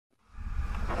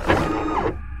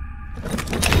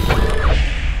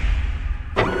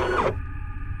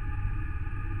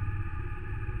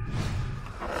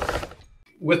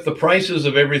with the prices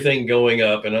of everything going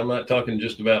up, and I'm not talking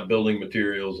just about building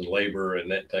materials and labor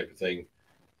and that type of thing,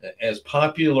 as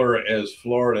popular as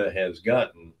Florida has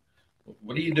gotten,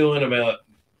 what are you doing about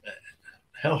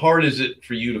how hard is it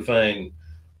for you to find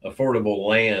affordable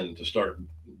land to start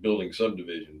building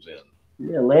subdivisions in?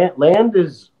 Yeah, land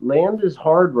is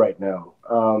hard right now,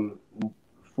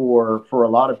 for a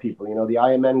lot of people. You know, the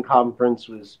IMN conference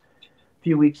was a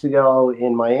few weeks ago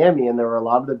in Miami, and there were a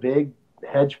lot of the big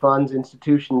hedge funds,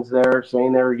 institutions there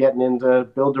saying they were getting into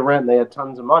build to rent. And they had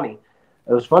tons of money.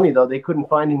 It was funny though; they couldn't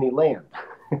find any land.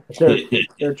 they're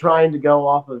they're trying to go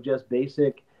off of just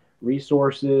basic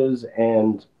resources,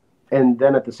 and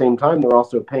then at the same time they're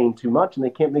also paying too much, and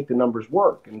they can't make the numbers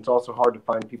work. And it's also hard to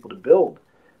find people to build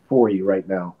for you right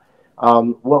now.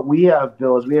 What we have,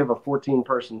 Bill, is we have a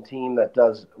 14-person team that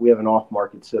we have an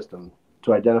off-market system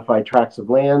to identify tracts of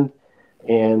land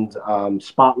and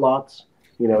spot lots,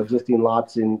 you know, existing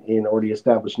lots in already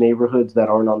established neighborhoods that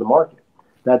aren't on the market.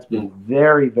 That's been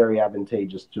very, very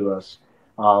advantageous to us,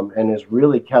 and has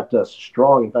really kept us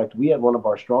strong. In fact, we had one of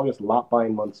our strongest lot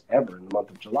buying months ever in the month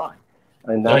of July.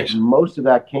 And Nice. most of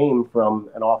that came from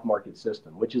an off-market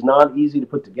system, which is not easy to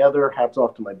put together. Hats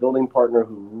off to my building partner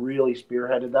who really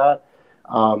spearheaded that.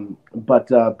 But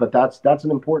that's an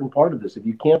important part of this. If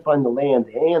you can't find the land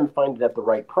and find it at the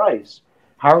right price,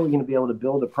 how are we going to be able to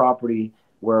build a property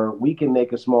where we can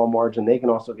make a small margin? They can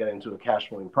also get into a cash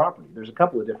flowing property. There's a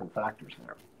couple of different factors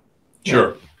there.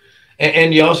 Sure.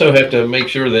 And you also have to make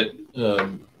sure that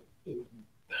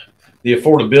the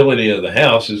affordability of the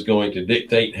house is going to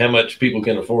dictate how much people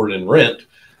can afford in rent.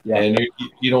 Yeah. And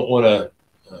you don't want to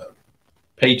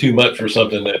pay too much for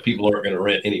something that people aren't going to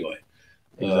rent anyway.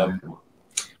 Exactly.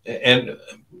 And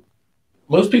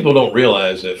most people don't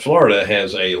realize that Florida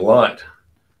has a lot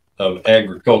of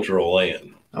agricultural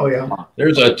land. Oh, yeah.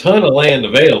 There's a ton of land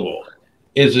available.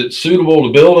 Is it suitable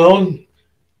to build on?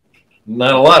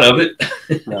 Not a lot of it.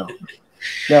 No.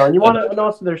 No, and you want to, and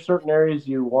also there's certain areas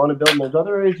you want to build, and there's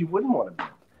other areas you wouldn't want to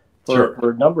build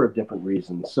for a number of different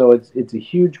reasons. So it's a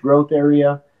huge growth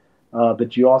area,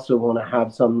 but you also want to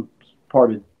have some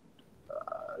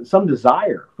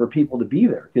desire for people to be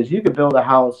there, because you could build a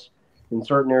house in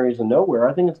certain areas of nowhere.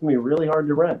 I think it's going to be really hard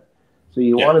to rent. So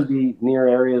you want to be near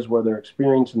areas where they're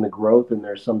experiencing the growth and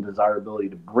there's some desirability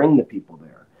to bring the people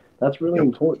there. That's really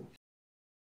important.